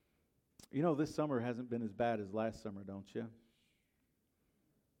You know, this summer hasn't been as bad as last summer, don't you?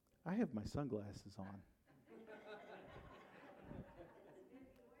 I have my sunglasses on.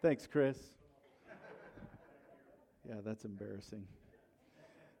 Thanks, Chris. Yeah, that's embarrassing.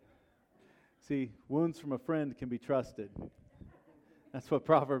 See, wounds from a friend can be trusted. That's what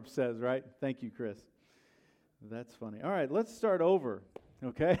Proverbs says, right? Thank you, Chris. That's funny. All right, let's start over,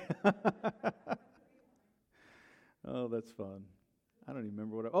 okay? Oh, that's fun. I don't even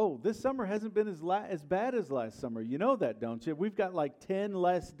remember this summer hasn't been as bad as last summer. You know that, don't you? We've got like 10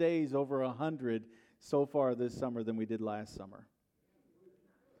 less days over 100 so far this summer than we did last summer.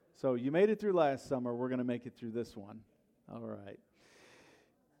 So you made it through last summer. We're going to make it through this one. All right.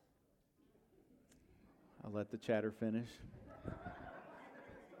 I'll let the chatter finish.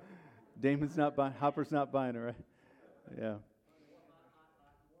 Damon's not buying, Hopper's not buying it, right? Yeah.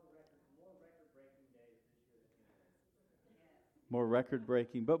 More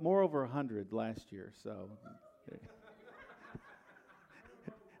record-breaking, but more over 100 last year, so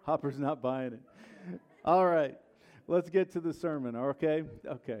Hopper's not buying it. All right, let's get to the sermon, okay?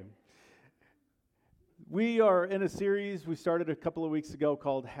 Okay. We are in a series we started a couple of weeks ago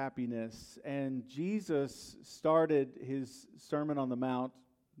called Happiness, and Jesus started his Sermon on the Mount,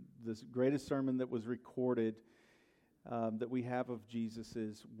 this greatest sermon that was recorded that we have of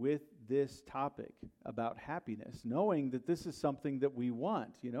Jesus's, with this topic about happiness, knowing that this is something that we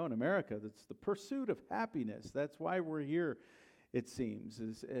want. You know, in America, that's the pursuit of happiness. That's why we're here, it seems.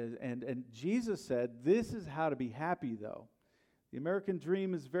 And Jesus said, this is how to be happy, though. The American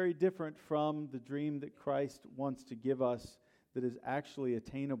dream is very different from the dream that Christ wants to give us that is actually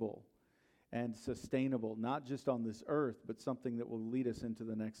attainable and sustainable, not just on this earth, but something that will lead us into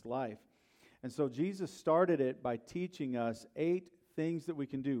the next life. And so Jesus started it by teaching us 8 things that we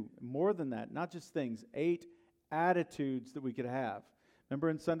can do. More than that, not just things, 8 attitudes that we could have. Remember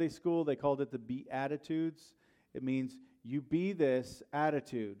in Sunday school, they called it the Beatitudes? It means you be this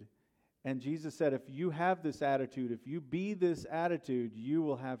attitude. And Jesus said, if you have this attitude, if you be this attitude, you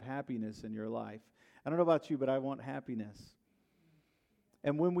will have happiness in your life. I don't know about you, but I want happiness.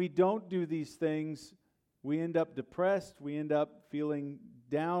 And when we don't do these things, we end up depressed, we end up feeling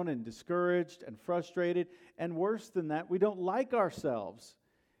down and discouraged and frustrated, and worse than that, we don't like ourselves.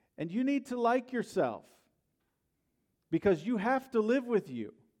 And you need to like yourself, because you have to live with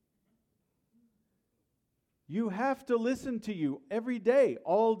you. You have to listen to you every day,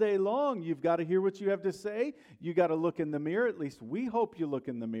 all day long. You've got to hear what you have to say. You got to look in the mirror. At least we hope you look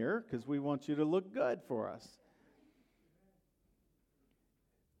in the mirror, because we want you to look good for us.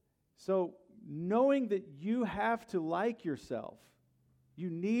 So, knowing that you have to like yourself, you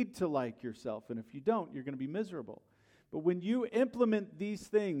need to like yourself, and if you don't, you're going to be miserable. But when you implement these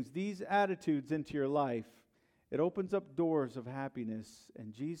things, these attitudes into your life, it opens up doors of happiness,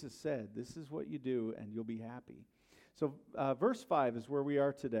 and Jesus said, this is what you do, and you'll be happy. So verse 5 is where we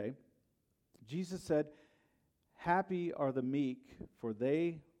are today. Jesus said, happy are the meek, for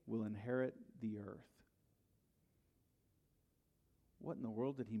they will inherit the earth. What in the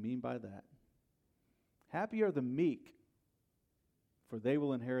world did he mean by that? Happy are the meek, for they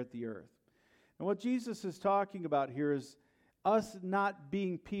will inherit the earth. And what Jesus is talking about here is us not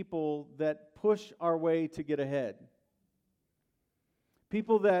being people that push our way to get ahead.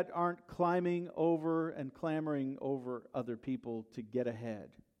 People that aren't climbing over and clamoring over other people to get ahead.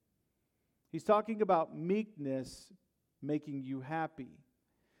 He's talking about meekness making you happy.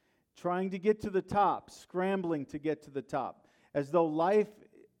 Trying to get to the top, scrambling to get to the top. As though life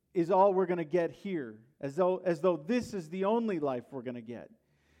is all we're going to get here. As though this is the only life we're going to get.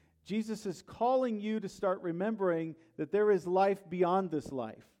 Jesus is calling you to start remembering that there is life beyond this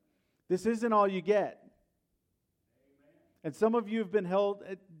life. This isn't all you get. Amen. And some of you have been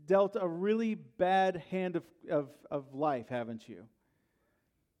dealt a really bad hand of life, haven't you?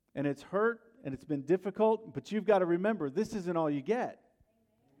 And it's hurt and it's been difficult, but you've got to remember, this isn't all you get.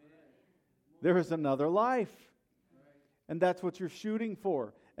 Amen. There is another life. Right. And that's what you're shooting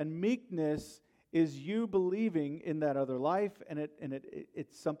for. And meekness is you believing in that other life, and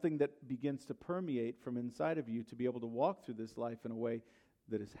it's something that begins to permeate from inside of you to be able to walk through this life in a way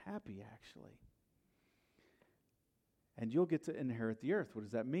that is happy, actually. And you'll get to inherit the earth. What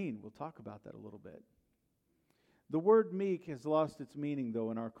does that mean? We'll talk about that a little bit. The word meek has lost its meaning,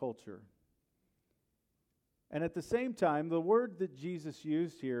 though, in our culture. And at the same time, the word that Jesus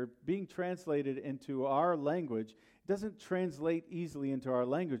used here, being translated into our language, doesn't translate easily into our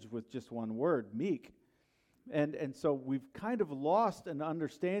language with just one word, meek. And so we've kind of lost an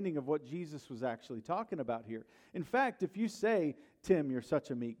understanding of what Jesus was actually talking about here. In fact, if you say, Tim, you're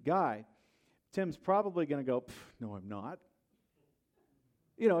such a meek guy, Tim's probably going to go, no, I'm not.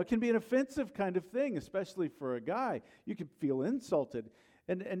 You know, it can be an offensive kind of thing, especially for a guy. You can feel insulted.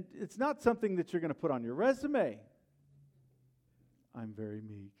 And it's not something that you're going to put on your resume. I'm very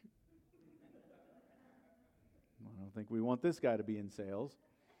meek. I don't think we want this guy to be in sales.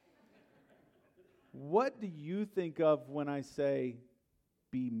 What do you think of when I say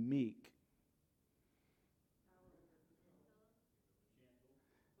be meek?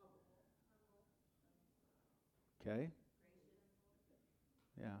 Okay.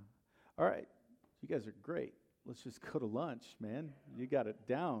 Yeah. All right. You guys are great. Let's just go to lunch, man. You got it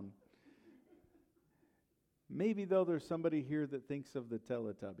down. Maybe, though, there's somebody here that thinks of the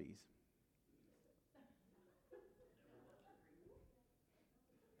Teletubbies.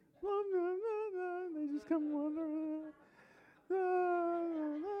 They just come wandering.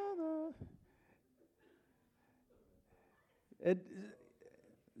 And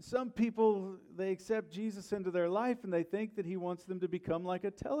some people, they accept Jesus into their life and they think that he wants them to become like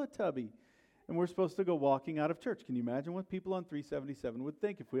a Teletubby. And we're supposed to go walking out of church. Can you imagine what people on 377 would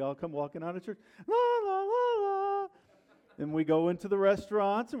think if we all come walking out of church? La, la, la, la. And we go into the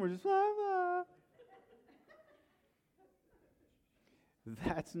restaurants and we're just, la, la.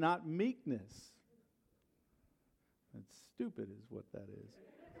 That's not meekness. That's stupid is what that is.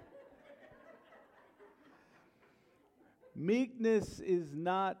 Meekness is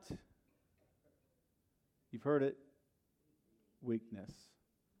not, you've heard it, weakness.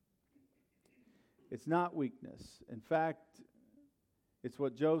 It's not weakness. In fact, it's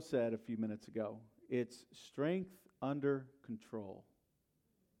what Joe said a few minutes ago. It's strength under control.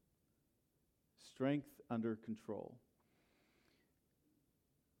 Strength under control.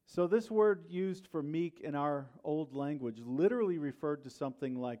 So this word used for meek in our old language literally referred to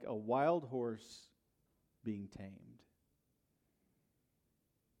something like a wild horse being tamed.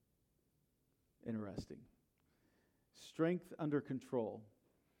 Interesting. Strength under control.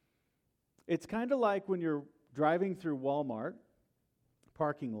 It's kind of like when you're driving through Walmart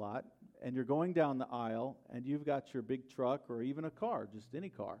parking lot and you're going down the aisle and you've got your big truck or even a car, just any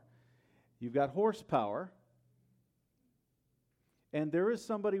car. You've got horsepower. And there is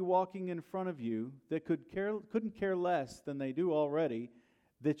somebody walking in front of you that couldn't care less than they do already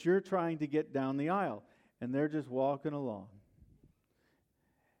that you're trying to get down the aisle. And they're just walking along.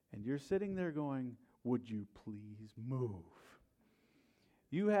 And you're sitting there going, would you please move?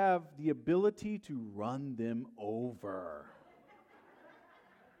 You have the ability to run them over.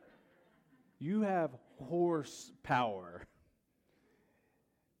 You have horsepower.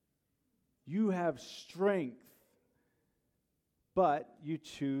 You have strength. But you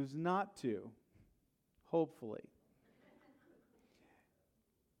choose not to, hopefully.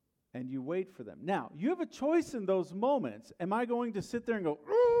 And you wait for them. Now, you have a choice in those moments. Am I going to sit there and go,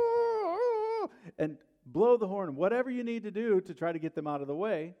 and blow the horn, whatever you need to do to try to get them out of the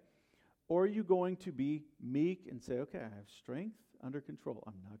way? Or are you going to be meek and say, okay, I have strength under control.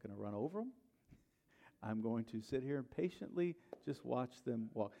 I'm not going to run over them. I'm going to sit here and patiently just watch them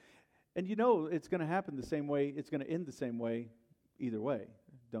walk. And you know it's going to happen the same way. It's going to end the same way either way,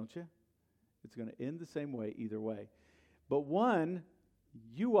 don't you? It's going to end the same way either way. But one,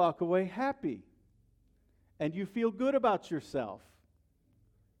 you walk away happy. And you feel good about yourself.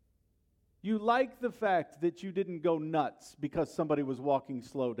 You like the fact that you didn't go nuts because somebody was walking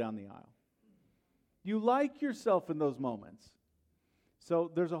slow down the aisle. You like yourself in those moments.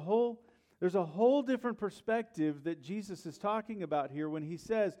 So there's a whole different perspective that Jesus is talking about here when he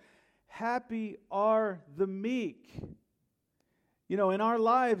says, happy are the meek. You know, in our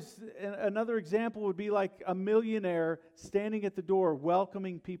lives, another example would be like a millionaire standing at the door,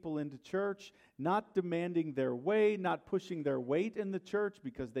 welcoming people into church, not demanding their way, not pushing their weight in the church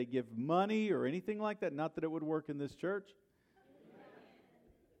because they give money or anything like that. Not that it would work in this church.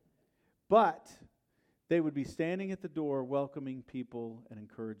 But they would be standing at the door, welcoming people and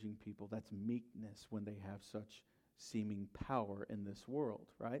encouraging people. That's meekness when they have such seeming power in this world,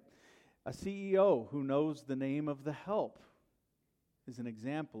 right? A CEO who knows the name of the help is an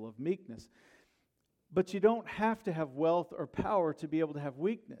example of meekness. But you don't have to have wealth or power to be able to have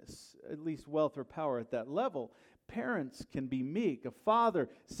weakness, at least wealth or power at that level. Parents can be meek. A father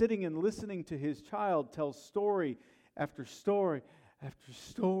sitting and listening to his child tell story after story after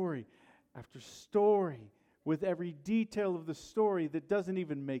story after story with every detail of the story that doesn't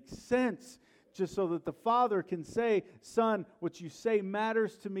even make sense, just so that the father can say, son, what you say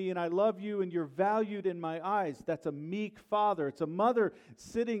matters to me and I love you and you're valued in my eyes. That's a meek father. It's a mother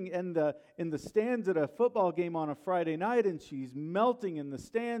sitting in the stands at a football game on a Friday night and she's melting in the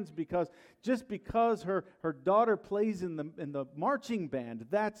stands because her daughter plays in the marching band.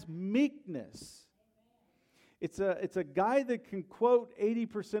 That's meekness. It's a guy that can quote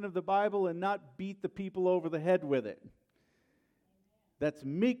 80% of the Bible and not beat the people over the head with it. That's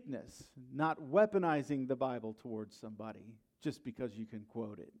meekness, not weaponizing the Bible towards somebody just because you can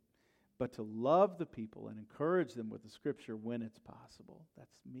quote it, but to love the people and encourage them with the Scripture when it's possible.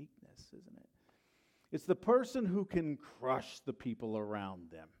 That's meekness, isn't it? It's the person who can crush the people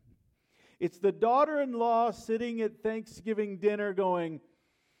around them. It's the daughter-in-law sitting at Thanksgiving dinner going,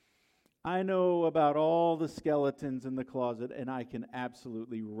 I know about all the skeletons in the closet, and I can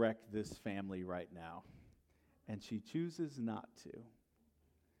absolutely wreck this family right now. And she chooses not to.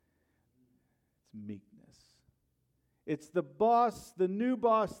 It's meekness. It's the boss, the new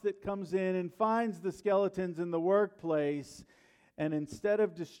boss that comes in and finds the skeletons in the workplace, and instead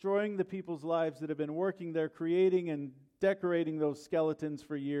of destroying the people's lives that have been working there, creating and decorating those skeletons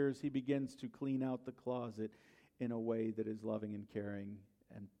for years, he begins to clean out the closet in a way that is loving and caring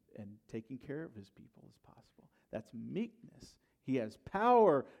and taking care of his people as possible. That's meekness. He has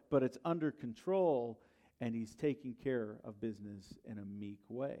power, but it's under control, and he's taking care of business in a meek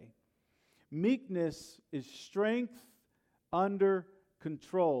way. Meekness is strength under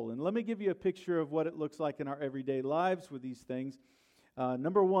control. And let me give you a picture of what it looks like in our everyday lives with these things.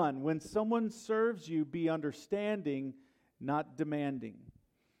 Number one, when someone serves you, be understanding, not demanding.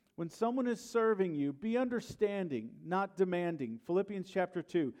 When someone is serving you, be understanding, not demanding. Philippians chapter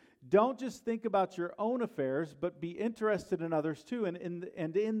 2. Don't just think about your own affairs, but be interested in others too, and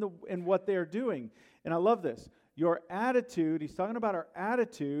in what they're doing. And I love this. Your attitude, he's talking about our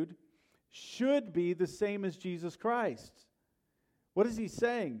attitude, should be the same as Jesus Christ. What is he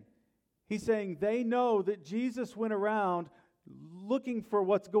saying? He's saying they know that Jesus went around looking for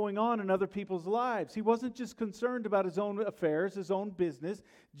what's going on in other people's lives. He wasn't just concerned about his own affairs, his own business.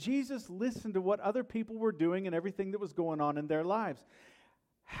 Jesus listened to what other people were doing and everything that was going on in their lives.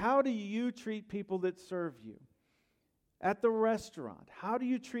 How do you treat people that serve you? At the restaurant, how do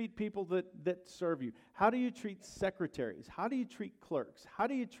you treat people that serve you? How do you treat secretaries? How do you treat clerks? How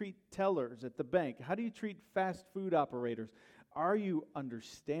do you treat tellers at the bank? How do you treat fast food operators? Are you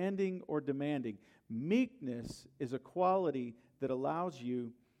understanding or demanding? Meekness is a quality that allows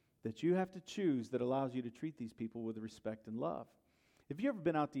you, that you have to choose, that allows you to treat these people with respect and love. Have you ever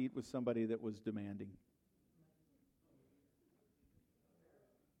been out to eat with somebody that was demanding?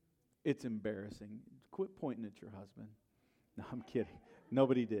 It's embarrassing. Quit pointing at your husband. No, I'm kidding.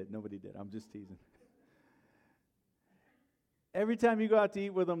 Nobody did. I'm just teasing. Every time you go out to eat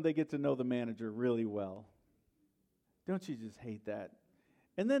with them, they get to know the manager really well. Don't you just hate that?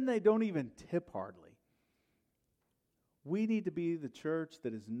 And then they don't even tip hardly. We need to be the church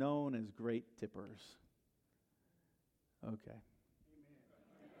that is known as great tippers. Okay.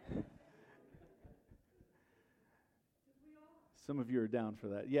 Some of you are down for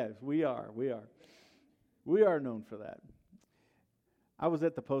that. Yes, we are. We are known for that. I was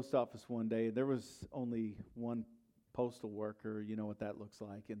at the post office one day. There was only one postal worker. You know what that looks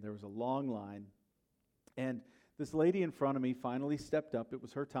like. And there was a long line. And this lady in front of me finally stepped up. It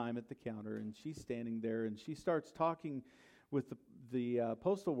was her time at the counter. And she's standing there. And she starts talking with the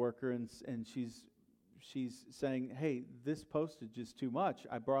postal worker. And she's saying, hey, this postage is too much.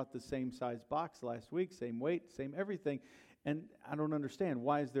 I brought the same size box last week, same weight, same everything. And I don't understand.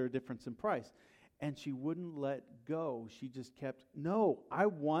 Why is there a difference in price? And she wouldn't let go. She just kept, no, I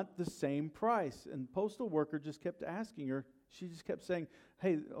want the same price. And the postal worker just kept asking her. She just kept saying,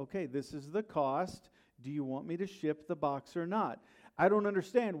 hey, okay, this is the cost. Do you want me to ship the box or not? I don't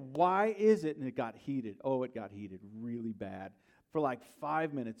understand. Why is it? And it got heated. Oh, it got heated really bad for like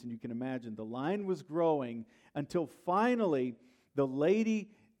 5 minutes. And you can imagine the line was growing until finally the lady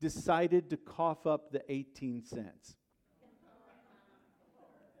decided to cough up the 18 cents.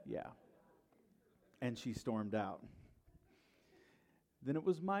 Yeah. And she stormed out. Then it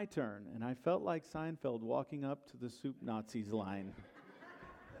was my turn, and I felt like Seinfeld walking up to the soup Nazis line.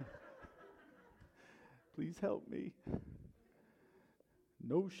 Please help me.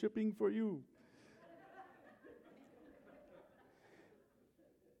 No shipping for you.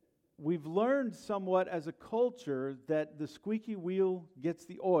 We've learned somewhat as a culture that the squeaky wheel gets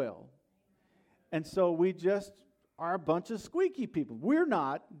the oil. And so we just are a bunch of squeaky people. We're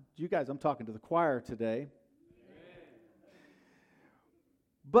not. You guys, I'm talking to the choir today. Amen.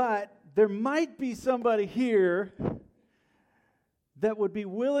 But there might be somebody here that would be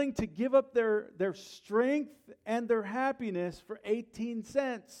willing to give up their strength and their happiness for 18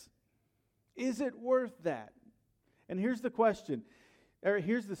 cents. Is it worth that? And here's the question, or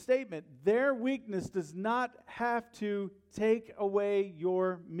here's the statement. Their weakness does not have to take away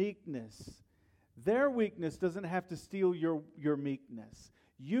your meekness. Their weakness doesn't have to steal your meekness.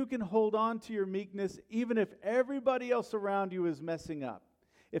 You can hold on to your meekness even if everybody else around you is messing up.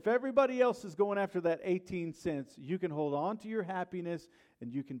 If everybody else is going after that 18 cents, you can hold on to your happiness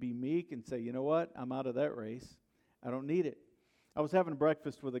and you can be meek and say, you know what? I'm out of that race. I don't need it. I was having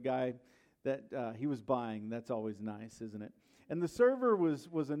breakfast with a guy that he was buying. That's always nice, isn't it? And the server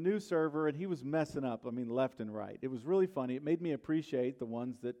was a new server, and he was messing up, left and right. It was really funny. It made me appreciate the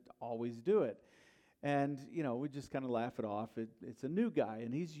ones that always do it. And, we just kind of laugh it off. It's a new guy,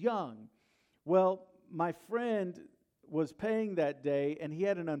 and he's young. Well, my friend was paying that day, and he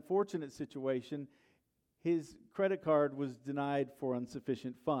had an unfortunate situation. His credit card was denied for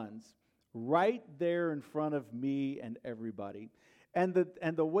insufficient funds right there in front of me and everybody. And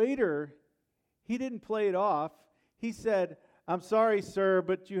the waiter, he didn't play it off. He said, "I'm sorry, sir,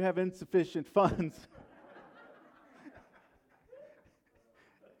 but you have insufficient funds."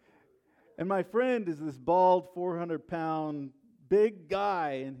 And my friend is this bald, 400-pound, big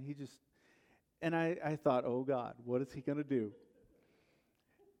guy, and I thought, oh God, what is he going to do?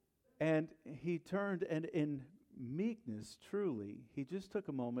 And he turned, and in meekness, truly, he just took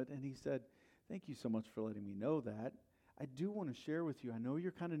a moment and he said, "Thank you so much for letting me know that. I do want to share with you, I know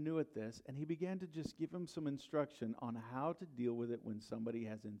you're kind of new at this," and he began to just give him some instruction on how to deal with it when somebody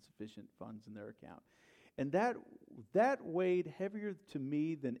has insufficient funds in their account. And that weighed heavier to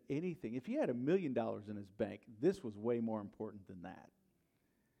me than anything. If he had $1 million in his bank, this was way more important than that.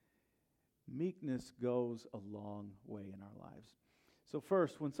 Meekness goes a long way in our lives. So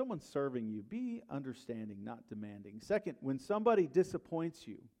first, when someone's serving you, be understanding, not demanding. Second, when somebody disappoints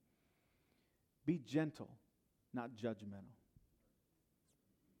you, be gentle, not judgmental.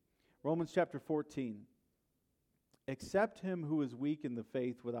 Romans chapter 14. Accept him who is weak in the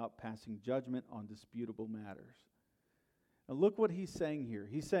faith without passing judgment on disputable matters. Now look what he's saying here.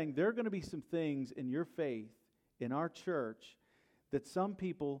 He's saying there are going to be some things in your faith, in our church, that some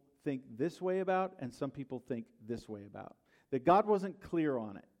people think this way about and some people think this way about. That God wasn't clear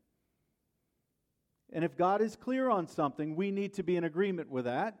on it. And if God is clear on something, we need to be in agreement with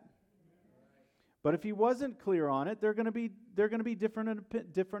that. But if he wasn't clear on it, there are going to be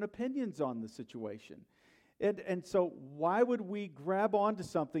different opinions on the situation. And so why would we grab onto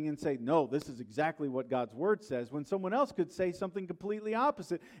something and say, no, this is exactly what God's Word says, when someone else could say something completely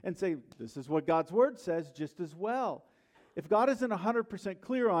opposite and say, this is what God's Word says just as well. If God isn't 100%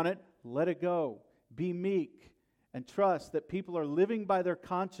 clear on it, let it go. Be meek and trust that people are living by their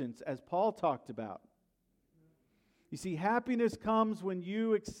conscience, as Paul talked about. You see, happiness comes when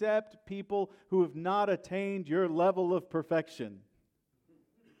you accept people who have not attained your level of perfection.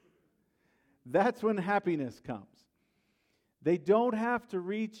 That's when happiness comes. They don't have to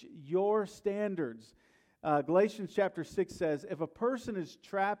reach your standards. Galatians chapter 6 says, if a person is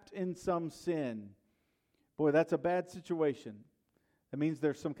trapped in some sin, boy, that's a bad situation. That means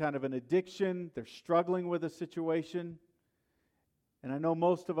there's some kind of an addiction. They're struggling with a situation. And I know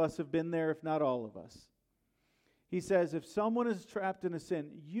most of us have been there, if not all of us. He says, if someone is trapped in a sin,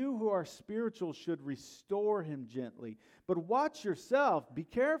 you who are spiritual should restore him gently. But watch yourself. Be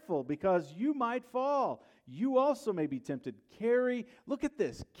careful, because you might fall. You also may be tempted. Look at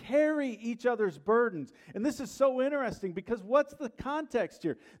this, carry each other's burdens. And this is so interesting, because what's the context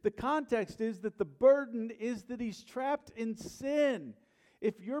here? The context is that the burden is that he's trapped in sin.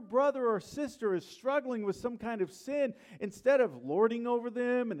 If your brother or sister is struggling with some kind of sin, instead of lording over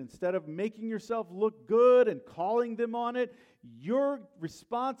them and instead of making yourself look good and calling them on it, your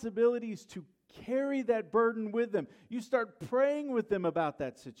responsibility is to carry that burden with them. You start praying with them about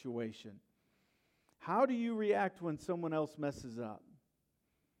that situation. How do you react when someone else messes up?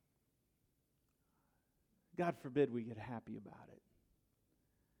 God forbid we get happy about it.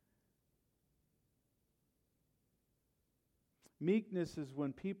 Meekness is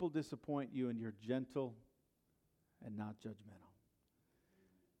when people disappoint you and you're gentle and not judgmental.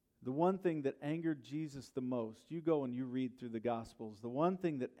 The one thing that angered Jesus the most, you go and you read through the Gospels, the one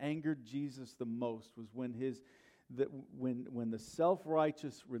thing that angered Jesus the most was when the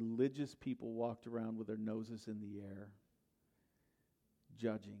self-righteous religious people walked around with their noses in the air,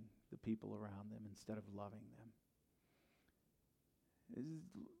 judging the people around them instead of loving them.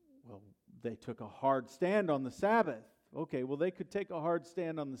 Well, they took a hard stand on the Sabbath. Okay, well, they could take a hard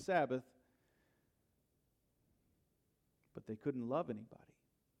stand on the Sabbath, but they couldn't love anybody.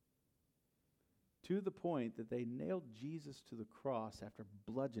 To the point that they nailed Jesus to the cross after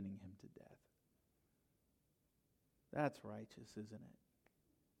bludgeoning him to death. That's righteous, isn't it?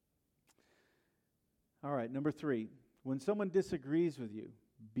 All right, number 3. When someone disagrees with you,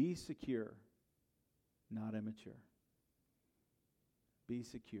 be secure, not immature. Be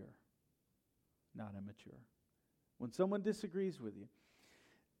secure, not immature. When someone disagrees with you.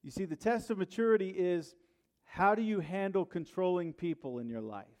 You see, the test of maturity is, how do you handle controlling people in your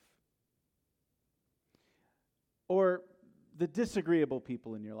life? Or the disagreeable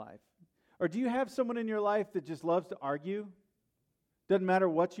people in your life? Or do you have someone in your life that just loves to argue? Doesn't matter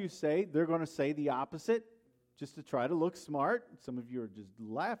what you say, they're going to say the opposite just to try to look smart. Some of you are just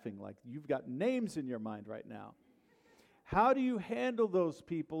laughing like you've got names in your mind right now. How do you handle those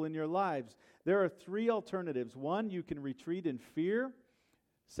people in your lives? There are three alternatives. One, you can retreat in fear.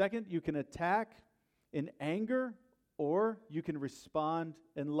 Second, you can attack in anger, or you can respond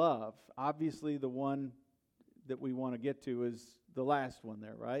in love. Obviously, the one that we want to get to is the last one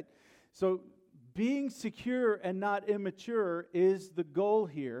there, right? So being secure and not immature is the goal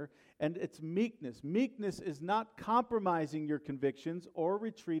here, and it's meekness. Meekness is not compromising your convictions or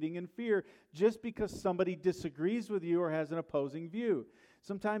retreating in fear just because somebody disagrees with you or has an opposing view.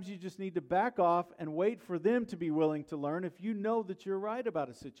 Sometimes you just need to back off and wait for them to be willing to learn if you know that you're right about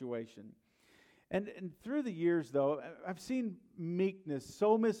a situation. And through the years, though, I've seen meekness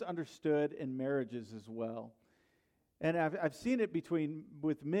so misunderstood in marriages as well. And I've seen it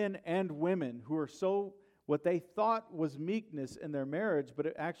with men and women who are so, what they thought was meekness in their marriage, but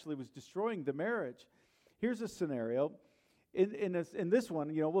it actually was destroying the marriage. Here's a scenario. In this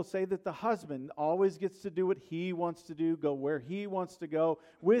one, we'll say that the husband always gets to do what he wants to do, go where he wants to go,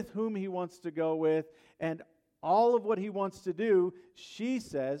 with whom he wants to go with, and all of what he wants to do, she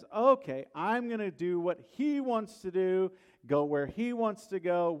says, okay, I'm going to do what he wants to do, go where he wants to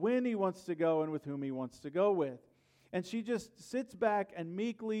go, when he wants to go, and with whom he wants to go with. And she just sits back and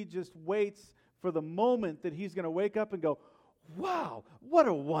meekly just waits for the moment that he's going to wake up and go, wow, what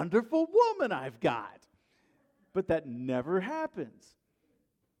a wonderful woman I've got. But that never happens.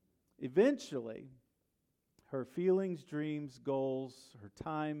 Eventually, her feelings, dreams, goals, her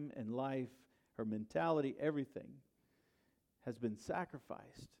time and life, her mentality, everything has been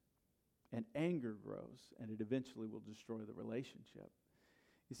sacrificed. And anger grows, and it eventually will destroy the relationship.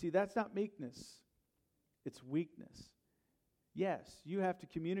 You see, that's not meekness. It's weakness. Yes, you have to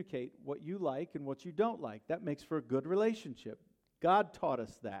communicate what you like and what you don't like. That makes for a good relationship. God taught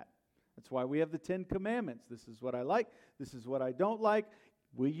us that. That's why we have the 10 Commandments. This is what I like. This is what I don't like.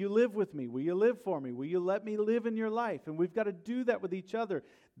 Will you live with me? Will you live for me? Will you let me live in your life? And we've got to do that with each other.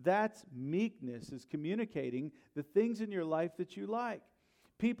 That's meekness, is communicating the things in your life that you like.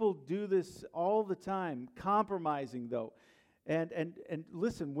 People do this all the time, compromising though. And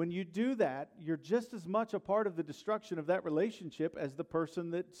listen, when you do that, you're just as much a part of the destruction of that relationship as the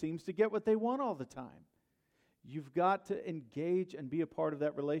person that seems to get what they want all the time. You've got to engage and be a part of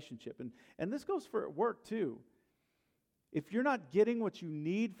that relationship. And this goes for work too. If you're not getting what you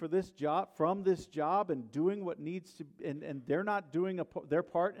need for this job, from this job, and doing what needs to, and they're not doing their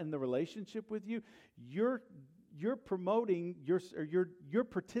part in the relationship with you, you're promoting, you're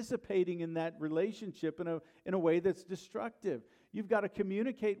participating in that relationship in a way that's destructive. You've got to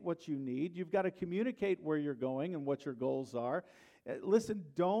communicate what you need. You've got to communicate where you're going and what your goals are. Listen,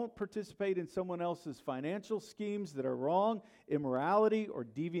 don't participate in someone else's financial schemes that are wrong, immorality, or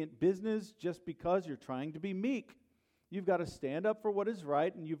deviant business just because you're trying to be meek. You've got to stand up for what is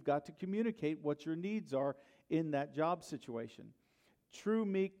right, and you've got to communicate what your needs are in that job situation. True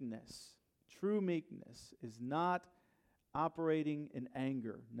meekness is not operating in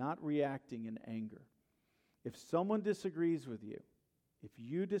anger, not reacting in anger. If someone disagrees with you, if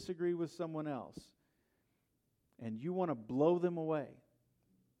you disagree with someone else, and you want to blow them away,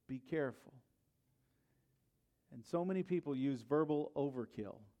 be careful. And so many people use verbal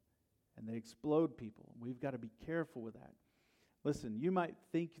overkill, and they explode people. We've got to be careful with that. Listen, you might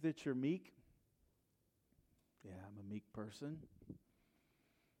think that you're meek. Yeah, I'm a meek person.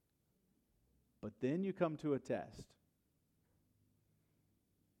 But then you come to a test.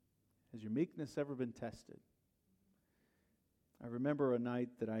 Has your meekness ever been tested? I remember a night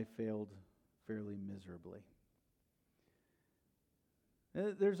that I failed fairly miserably.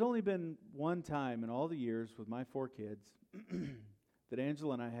 There's only been one time in all the years with my 4 kids that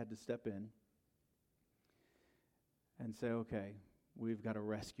Angela and I had to step in and say, okay, we've got to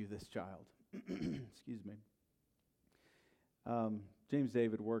rescue this child. Excuse me. James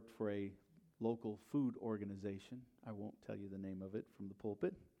David worked for a local food organization. I won't tell you the name of it from the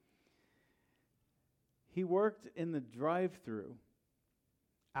pulpit. He worked in the drive-thru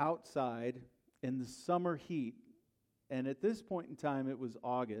outside in the summer heat. And at this point in time, it was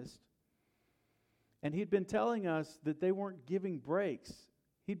August. And he'd been telling us that they weren't giving breaks.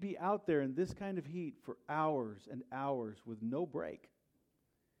 He'd be out there in this kind of heat for hours and hours with no break.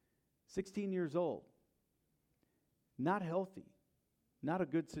 16 years old. Not healthy. Not a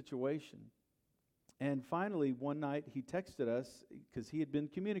good situation. And finally, one night, he texted us, because he had been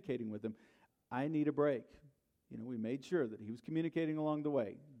communicating with him, I need a break. We made sure that he was communicating along the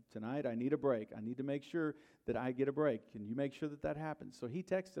way. Tonight, I need a break. I need to make sure that I get a break. Can you make sure that that happens? So he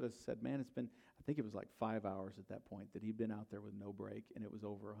texted us, said, man, it's been, I think it was like 5 hours at that point that he'd been out there with no break, and it was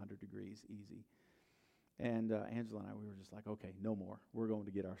over 100 degrees, easy. And Angela and I, we were just like, okay, no more. We're going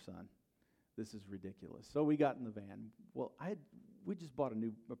to get our son. This is ridiculous. So we got in the van. Well, we just bought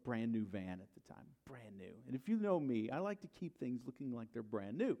a brand new van at the time, brand new. And if you know me, I like to keep things looking like they're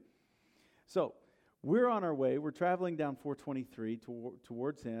brand new. So we're on our way. We're traveling down 423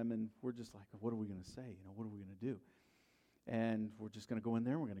 towards him, and we're just like, what are we going to say? What are we going to do? And we're just going to go in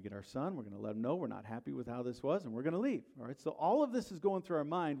there. We're going to get our son. We're going to let him know we're not happy with how this was, and we're going to leave. All right. So all of this is going through our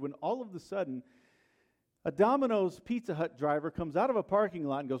mind when all of a sudden, a Domino's Pizza Hut driver comes out of a parking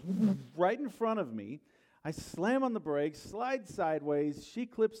lot and goes right in front of me. I slam on the brakes, slide sideways. She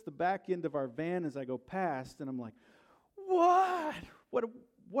clips the back end of our van as I go past, and I'm like, what?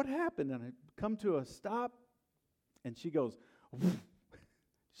 What happened? And I come to a stop, and she goes,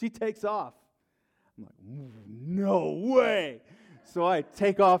 she takes off. I'm like, no way. So I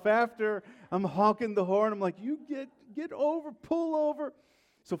take off after. I'm honking the horn. I'm like, you get over, pull over.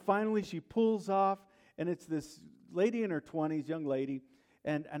 So finally she pulls off. And it's this lady in her 20s, young lady,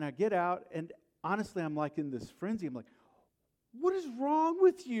 and I get out, and honestly, I'm like in this frenzy. I'm like, what is wrong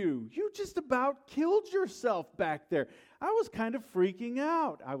with you? You just about killed yourself back there. I was kind of freaking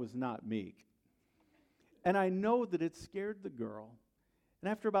out. I was not meek. And I know that it scared the girl.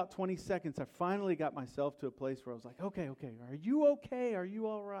 And after about 20 seconds, I finally got myself to a place where I was like, okay, are you okay? Are you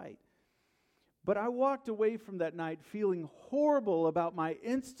all right? But I walked away from that night feeling horrible about my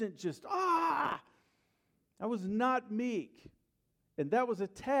instant I was not meek, and that was a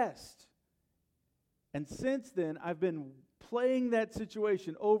test. And since then, I've been playing that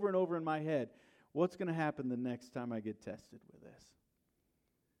situation over and over in my head. What's going to happen the next time I get tested with this?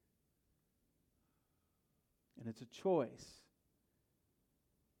 And it's a choice.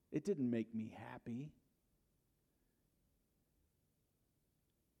 It didn't make me happy.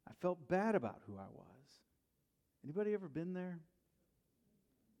 I felt bad about who I was. Anybody ever been there?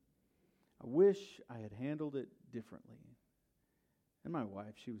 I wish I had handled it differently. And my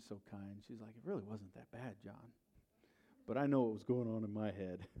wife, she was so kind. She's like, it really wasn't that bad, John. But I know what was going on in my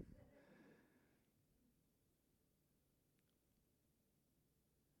head.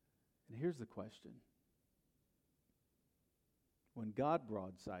 And here's the question. When God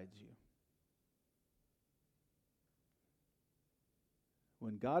broadsides you,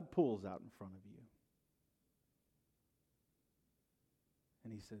 when God pulls out in front of you,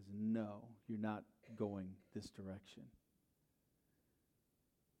 and he says, no, you're not going this direction.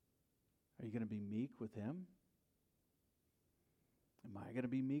 Are you going to be meek with him? Am I going to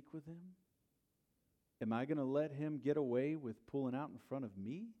be meek with him? Am I going to let him get away with pulling out in front of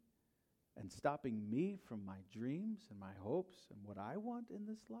me and stopping me from my dreams and my hopes and what I want in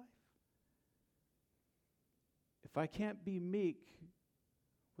this life? If I can't be meek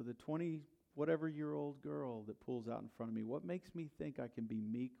with a 20-whatever-year-old girl that pulls out in front of me, what makes me think I can be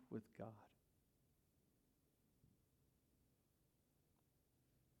meek with God?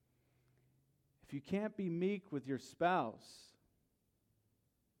 If you can't be meek with your spouse,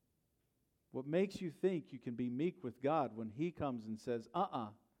 what makes you think you can be meek with God when he comes and says,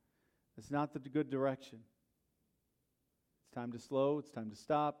 that's not the good direction. It's time to slow, it's time to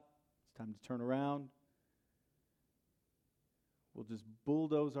stop, it's time to turn around. We'll just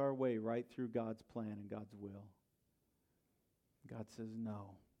bulldoze our way right through God's plan and God's will. God says,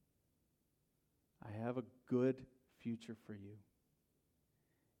 no. I have a good future for you.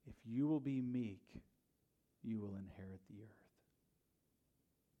 If you will be meek, you will inherit the earth.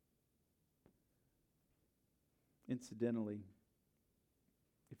 Incidentally,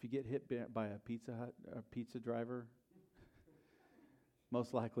 if you get hit by a pizza driver,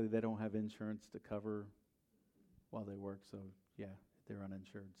 most likely they don't have insurance to cover while they work, so yeah, they're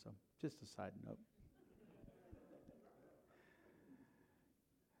uninsured. So just a side note.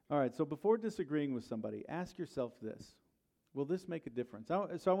 All right, so before disagreeing with somebody, ask yourself this. Will this make a difference? So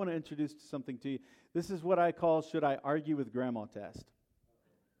I want to introduce something to you. This is what I call, should I argue with grandma test.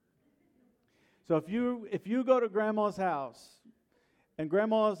 So if you go to grandma's house and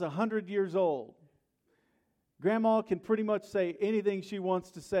grandma is 100 years old, grandma can pretty much say anything she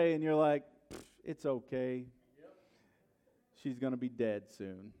wants to say, and you're like, it's okay. She's going to be dead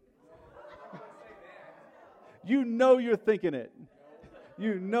soon. You know you're thinking it.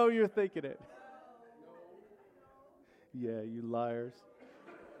 You know you're thinking it. Yeah, you liars.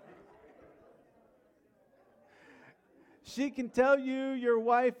 She can tell you your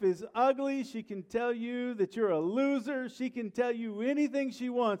wife is ugly. She can tell you that you're a loser. She can tell you anything she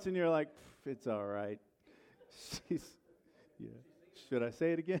wants, and you're like, it's all right. She's, yeah. Should I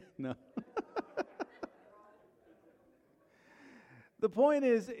say it again? No. The point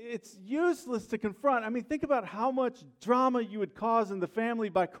is, it's useless to confront. I mean, think about how much drama you would cause in the family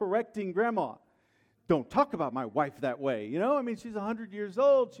by correcting grandma. Don't talk about my wife that way, you know? I mean, she's 100 years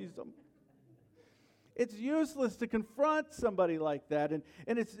old. It's useless to confront somebody like that.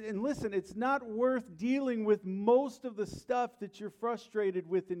 And listen, it's not worth dealing with most of the stuff that you're frustrated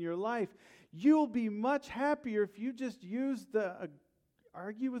with in your life. You'll be much happier if you just use the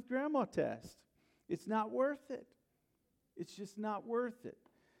argue with grandma test. It's not worth it. It's just not worth it.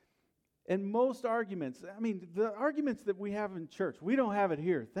 And most arguments, I mean, the arguments that we have in church, we don't have it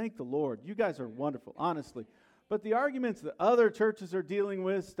here. Thank the Lord. You guys are wonderful, honestly. But the arguments that other churches are dealing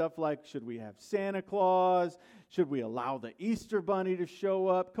with, stuff like, should we have Santa Claus? Should we allow the Easter Bunny to show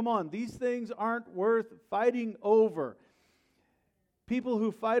up? Come on, these things aren't worth fighting over. People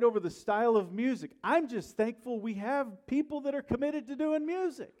who fight over the style of music. I'm just thankful we have people that are committed to doing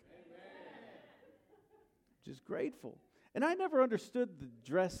music. Amen. Just grateful. And I never understood the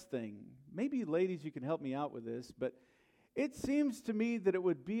dress thing. Maybe, ladies, you can help me out with this, but it seems to me that it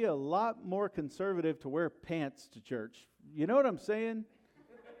would be a lot more conservative to wear pants to church. You know what I'm saying?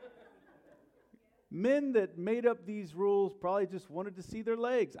 Men that made up these rules probably just wanted to see their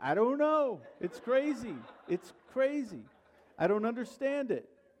legs. I don't know. It's crazy. It's crazy. I don't understand it.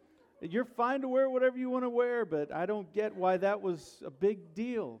 You're fine to wear whatever you want to wear, but I don't get why that was a big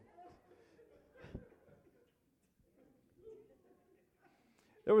deal.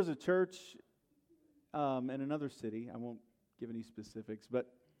 There was a church in another city. I won't give any specifics,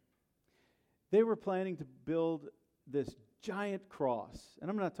 but they were planning to build this giant cross.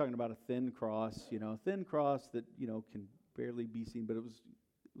 And I'm not talking about a thin cross, a thin cross that, can barely be seen, but it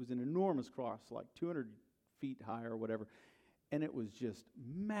was an enormous cross, like 200 feet high or whatever. And it was just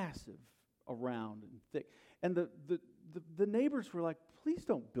massive around and thick. And the neighbors were like, please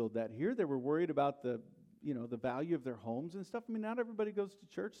don't build that here. They were worried about the value of their homes and stuff. I mean, not everybody goes to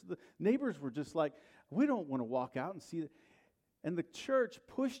church. The neighbors were just like, we don't want to walk out and see it. And the church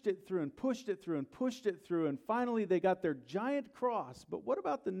pushed it through and pushed it through and pushed it through, and finally they got their giant cross. But what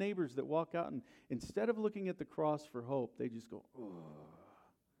about the neighbors that walk out and instead of looking at the cross for hope, they just go, oh.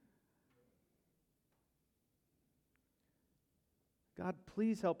 God,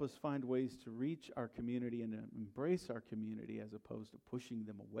 please help us find ways to reach our community and embrace our community as opposed to pushing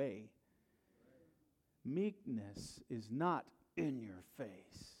them away. Meekness is not in your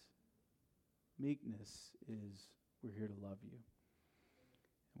face. Meekness is, we're here to love you.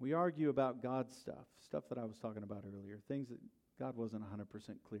 We argue about God's stuff that I was talking about earlier, things that God wasn't 100%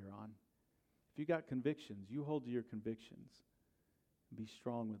 clear on. If you got convictions, you hold to your convictions. Be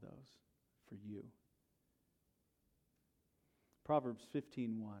strong with those for you. Proverbs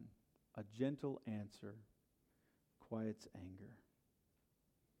 15:1, a gentle answer quiets anger,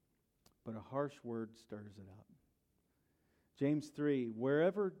 but a harsh word stirs it up. James 3,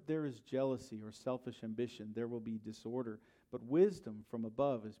 wherever there is jealousy or selfish ambition, there will be disorder, but wisdom from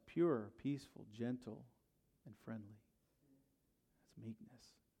above is pure, peaceful, gentle, and friendly. That's meekness.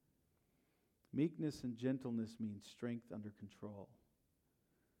 Meekness and gentleness means strength under control.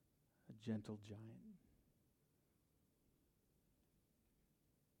 A gentle giant.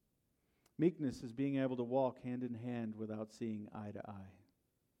 Meekness is being able to walk hand in hand without seeing eye to eye.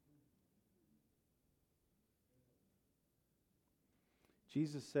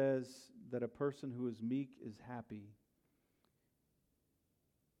 Jesus says that a person who is meek is happy.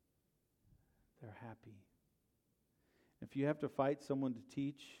 They're happy. If you have to fight someone to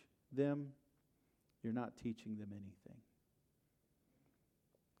teach them, you're not teaching them anything.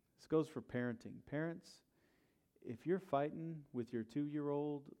 This goes for parenting. Parents, if you're fighting with your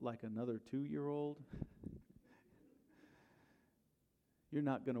 2-year-old like another 2-year-old, you're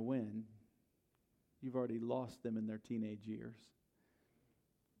not going to win. You've already lost them in their teenage years.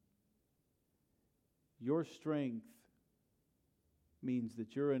 Your strength means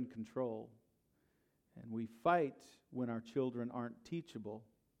that you're in control. And we fight when our children aren't teachable.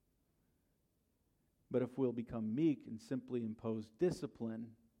 But if we'll become meek and simply impose discipline,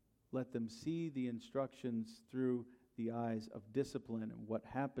 let them see the instructions through the eyes of discipline and what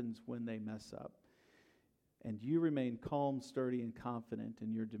happens when they mess up. And you remain calm, sturdy, and confident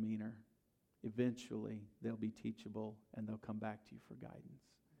in your demeanor. Eventually, they'll be teachable and they'll come back to you for guidance.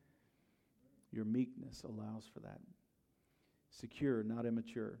 Your meekness allows for that. Secure, not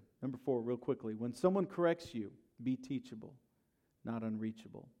immature. Number 4, real quickly. When someone corrects you, be teachable, not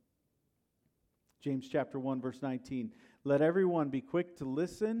unreachable. James chapter 1, verse 19. Let everyone be quick to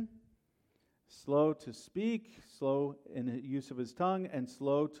listen, slow to speak, slow in the use of his tongue, and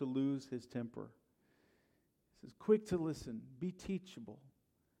slow to lose his temper. He says, quick to listen, be teachable.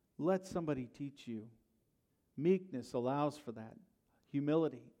 Let somebody teach you. Meekness allows for that.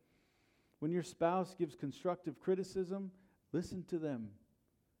 Humility. When your spouse gives constructive criticism, listen to them.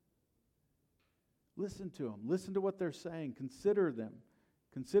 Listen to them. Listen to what they're saying. Consider them.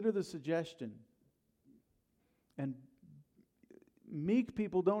 Consider the suggestion. And meek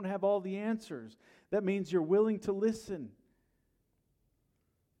people don't have all the answers. That means you're willing to listen.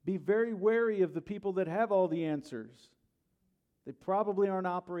 Be very wary of the people that have all the answers. They probably aren't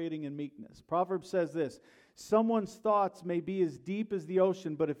operating in meekness. Proverbs says this, someone's thoughts may be as deep as the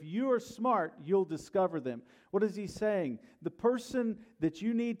ocean, but if you are smart, you'll discover them. What is he saying? The person that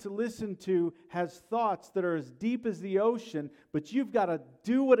you need to listen to has thoughts that are as deep as the ocean, but you've got to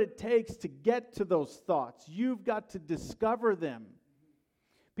do what it takes to get to those thoughts. You've got to discover them.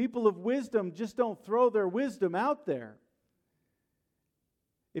 People of wisdom just don't throw their wisdom out there.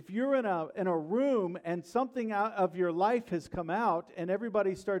 If you're in a room and something out of your life has come out and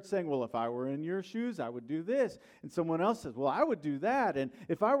everybody starts saying, well, if I were in your shoes, I would do this. And someone else says, well, I would do that. And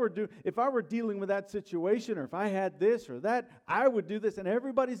if I were dealing with that situation, or if I had this or that, I would do this. And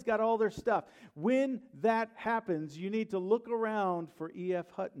everybody's got all their stuff. When that happens, you need to look around for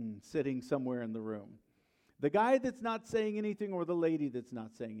E.F. Hutton sitting somewhere in the room. The guy that's not saying anything, or the lady that's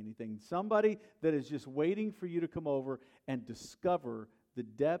not saying anything. Somebody that is just waiting for you to come over and discover the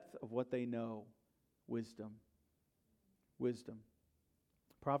depth of what they know. Wisdom. Wisdom.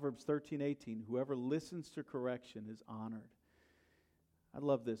 Proverbs 13:18. Whoever listens to correction is honored. I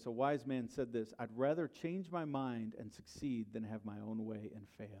love this. A wise man said this, I'd rather change my mind and succeed than have my own way and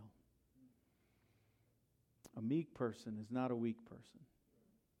fail. A meek person is not a weak person.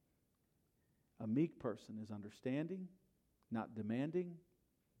 A meek person is understanding, not demanding,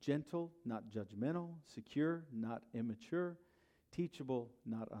 gentle, not judgmental, secure, not immature, teachable,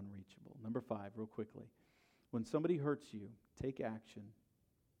 not unreachable. Number 5, real quickly. When somebody hurts you, take action.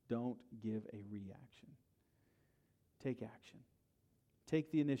 Don't give a reaction. Take action.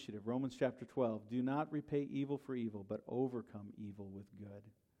 Take the initiative. Romans chapter 12. Do not repay evil for evil, but overcome evil with good.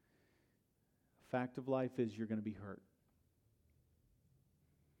 The fact of life is you're going to be hurt.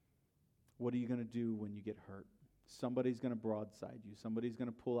 What are you going to do when you get hurt? Somebody's going to broadside you. Somebody's going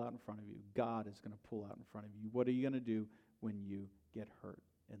to pull out in front of you. God is going to pull out in front of you. What are you going to do when you get hurt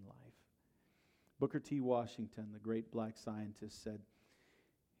in life? Booker T. Washington, the great black scientist, said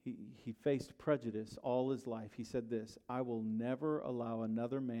he faced prejudice all his life. He said this, I will never allow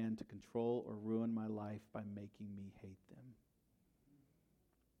another man to control or ruin my life by making me hate them.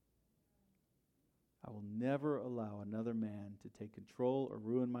 I will never allow another man to take control or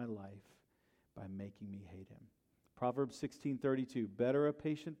ruin my life by making me hate him. Proverbs 16:32, better a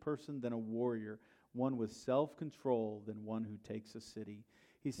patient person than a warrior, one with self-control than one who takes a city.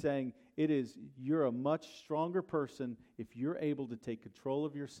 He's saying you're a much stronger person if you're able to take control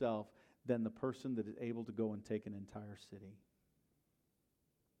of yourself than the person that is able to go and take an entire city.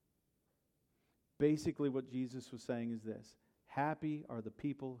 Basically what Jesus was saying is this, happy are the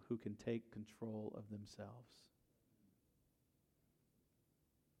people who can take control of themselves.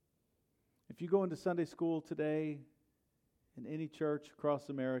 If you go into Sunday school today, in any church across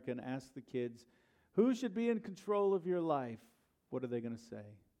America, and ask the kids, who should be in control of your life? What are they going to say?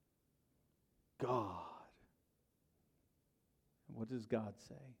 God. And what does God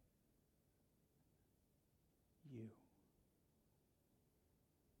say? You.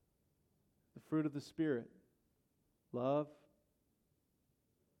 The fruit of the Spirit. Love.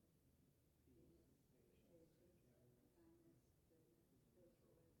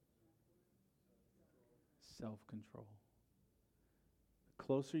 Self-control. The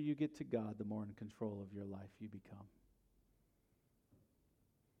closer you get to God, the more in control of your life you become.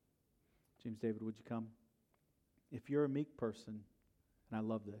 James David, would you come? If you're a meek person, and I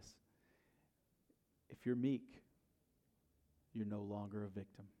love this, if you're meek, you're no longer a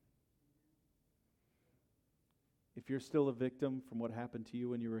victim. If you're still a victim from what happened to you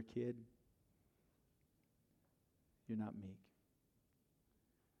when you were a kid, you're not meek.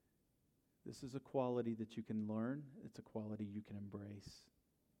 This is a quality that you can learn. It's a quality you can embrace.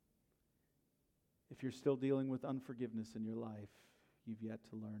 If you're still dealing with unforgiveness in your life, you've yet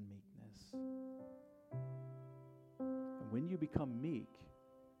to learn meekness. And when you become meek,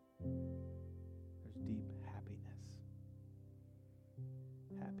 there's deep happiness.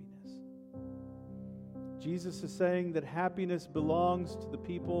 Happiness. Jesus is saying that happiness belongs to the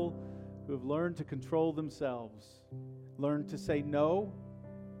people who have learned to control themselves, learned to say no,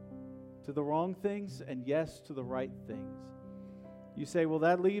 to the wrong things and yes to the right things. You say, well,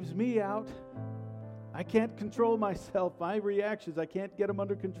 that leaves me out. I can't control myself, my reactions. I can't get them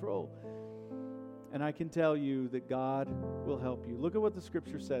under control. And I can tell you that God will help you. Look at what the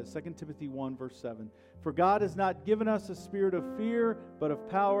Scripture says, 2 Timothy 1, verse 7. For God has not given us a spirit of fear, but of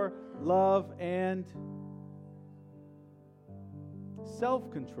power, love, and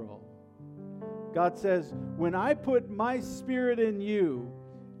self-control. God says, when I put my Spirit in you,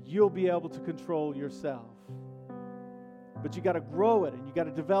 you'll be able to control yourself. But you got to grow it and you got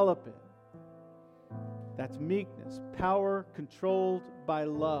to develop it. That's meekness, power controlled by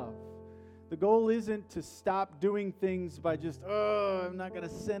love. The goal isn't to stop doing things by just, I'm not going to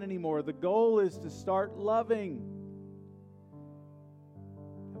sin anymore. The goal is to start loving.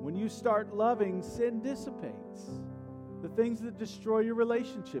 And when you start loving, sin dissipates. The things that destroy your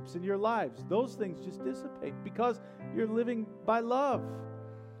relationships in your lives, those things just dissipate because you're living by love.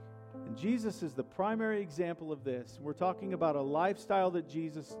 And Jesus is the primary example of this. We're talking about a lifestyle that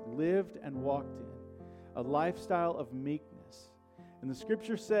Jesus lived and walked in, a lifestyle of meekness. And the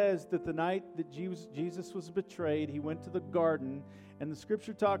Scripture says that the night that Jesus was betrayed, he went to the garden, and the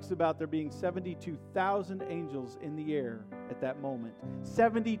Scripture talks about there being 72,000 angels in the air at that moment.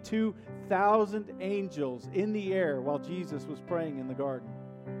 72,000 angels in the air while Jesus was praying in the garden.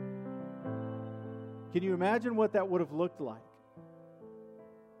 Can you imagine what that would have looked like?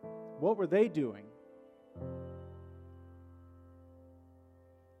 What were they doing?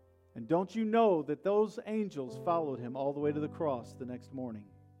 And don't you know that those angels followed him all the way to the cross the next morning?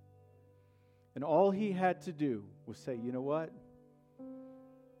 And all he had to do was say, you know what?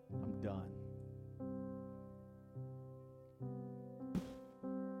 I'm done.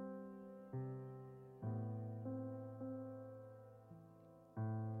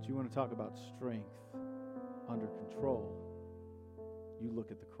 But you want to talk about strength under control? You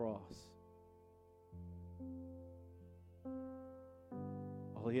look at the cross.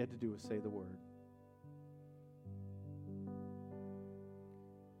 All he had to do was say the word.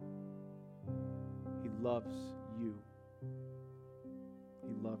 He loves you.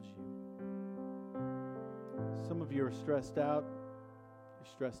 He loves you. Some of you are stressed out.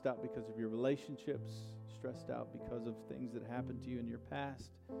 You're stressed out because of your relationships, stressed out because of things that happened to you in your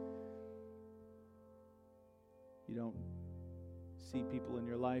past. You don't see people in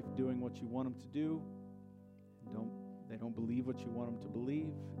your life doing what you want them to do. They don't believe what you want them to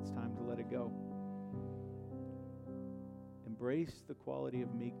believe. It's time to let it go. Embrace the quality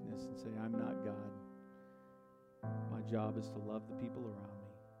of meekness and say, I'm not God. My job is to love the people around me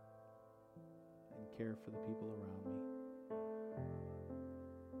and care for the people around me.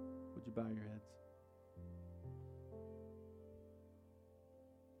 Would you bow your heads?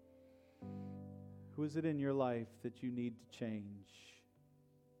 Who is it in your life that you need to change?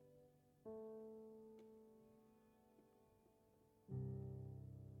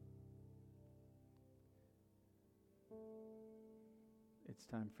 It's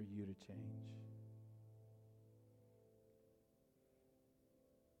time for you to change.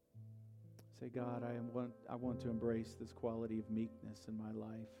 Say, God, I want to embrace this quality of meekness in my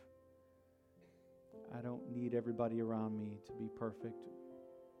life. I don't need everybody around me to be perfect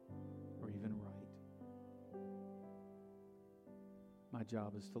or even right. My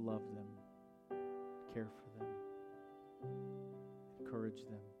job is to love them, care for them, encourage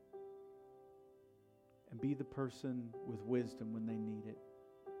them, and be the person with wisdom when they need it.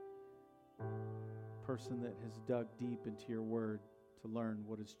 Person that has dug deep into your word to learn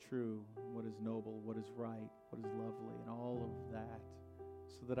what is true, what is noble, what is right, what is lovely, and all of that,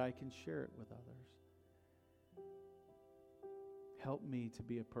 so that I can share it with others. Help me to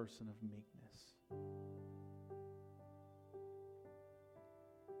be a person of meekness.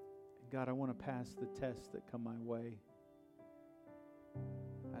 And God, I want to pass the tests that come my way.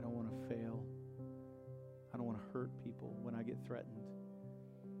 I don't want to fail. I don't want to hurt people when I get threatened.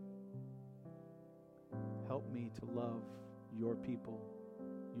 Help me to love your people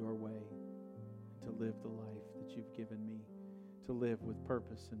your way, and to live the life that you've given me, to live with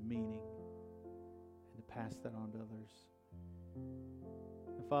purpose and meaning, and to pass that on to others.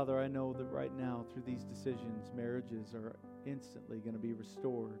 And Father, I know that right now, through these decisions, marriages are instantly going to be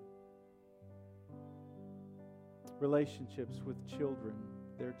restored. Relationships with children,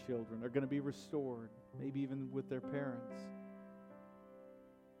 their children, are going to be restored, maybe even with their parents.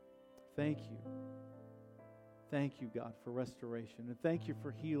 Thank you. Thank you, God, for restoration. And thank you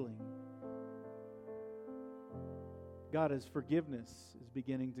for healing. God, as forgiveness is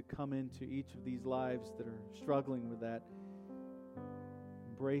beginning to come into each of these lives that are struggling with that,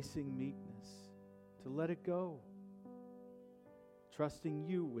 embracing meekness, to let it go. trusting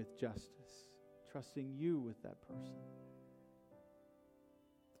you with justice, trusting you with that person.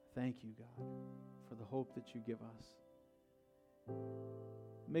 Thank you, God, for the hope that you give us.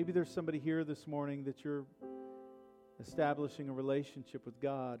 Maybe there's somebody here this morning that you're establishing a relationship with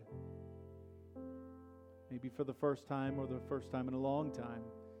God, maybe for the first time or the first time in a long time.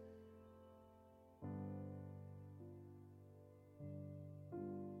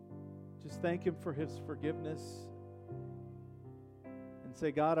 Just thank Him for His forgiveness and say,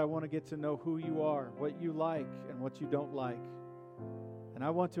 God, I want to get to know who you are, what you like and what you don't like. And I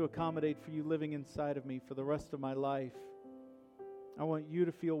want to accommodate for you living inside of me for the rest of my life. I want you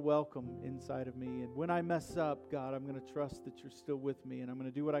to feel welcome inside of me. And when I mess up, God, I'm going to trust that you're still with me, and I'm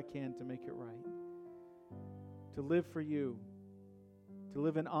going to do what I can to make it right. To live for you, to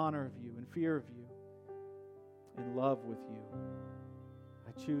live in honor of you, in fear of you, in love with you.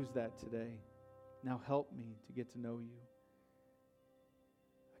 I choose that today. Now help me to get to know you.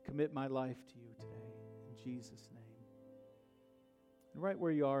 I commit my life to you today, in Jesus' name. And right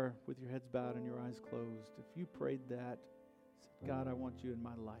where you are, with your heads bowed and your eyes closed, if you prayed that, said, God, I want you in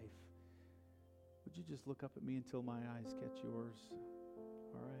my life, would you just look up at me until my eyes catch yours?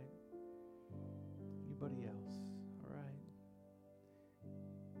 All right.